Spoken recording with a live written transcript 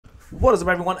What is up,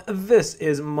 everyone? This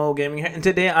is Mo Gaming here, and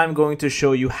today I'm going to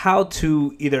show you how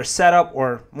to either set up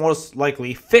or most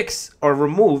likely fix or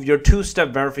remove your two-step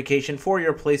verification for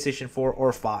your PlayStation 4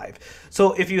 or 5.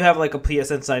 So if you have like a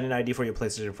PSN sign-in ID for your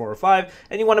PlayStation 4 or 5,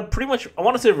 and you want to pretty much, I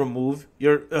want to say remove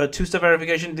your two-step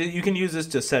verification, you can use this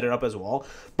to set it up as well.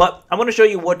 But I'm going to show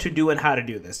you what to do and how to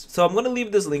do this. So I'm going to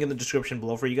leave this link in the description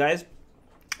below for you guys.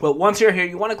 Well, once you're here,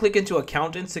 you want to click into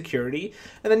account and security,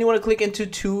 and then you want to click into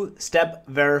two-step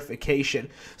verification.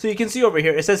 So you can see over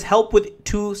here, it says help with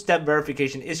two-step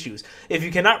verification issues. If you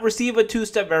cannot receive a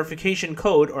two-step verification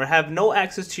code or have no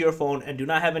access to your phone and do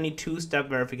not have any two-step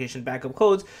verification backup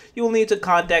codes, you will need to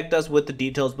contact us with the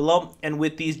details below and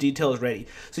with these details ready.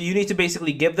 So you need to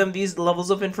basically give them these levels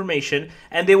of information,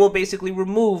 and they will basically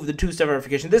remove the two-step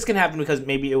verification. This can happen because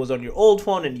maybe it was on your old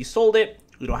phone and you sold it.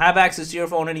 You don't have access to your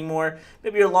phone anymore.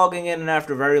 Maybe you're logging in and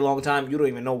after a very long time, you don't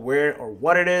even know where or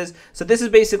what it is. So this is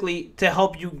basically to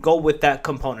help you go with that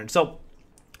component. So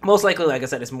most likely, like I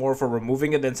said, it's more for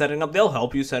removing it than setting up. They'll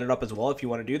help you set it up as well if you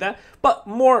want to do that. But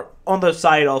more on the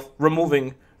side of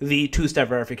removing the two-step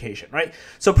verification, right?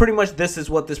 So pretty much this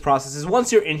is what this process is.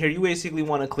 Once you're in here, you basically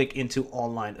want to click into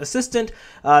online assistant.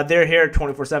 They're here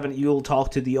 24/7. You'll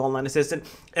talk to the online assistant.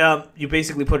 You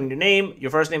basically put in your name, your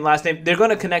first name, last name. They're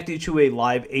going to connect you to a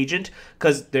live agent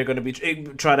because they're going to be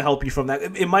trying to help you from that.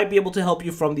 It might be able to help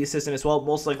you from the assistant as well.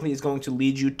 Most likely it's going to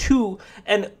lead you to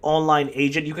an online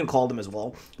agent. You can call them as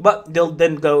well, but they'll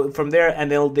then go from there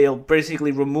and they'll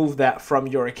basically remove that from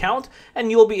your account, and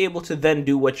you'll be able to then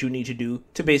do what you need to do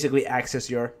to basically access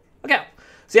your account.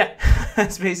 So yeah,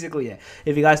 that's basically it.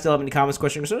 If you guys still have any comments,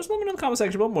 questions, or concerns, let me know in the comment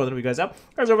section below. More than you guys out.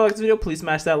 Guys, if you like this video, please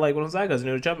smash that like button on the side. Guys,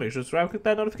 new to the channel, make sure to subscribe, click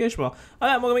that notification bell.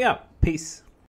 Alright, I'm going out. Peace.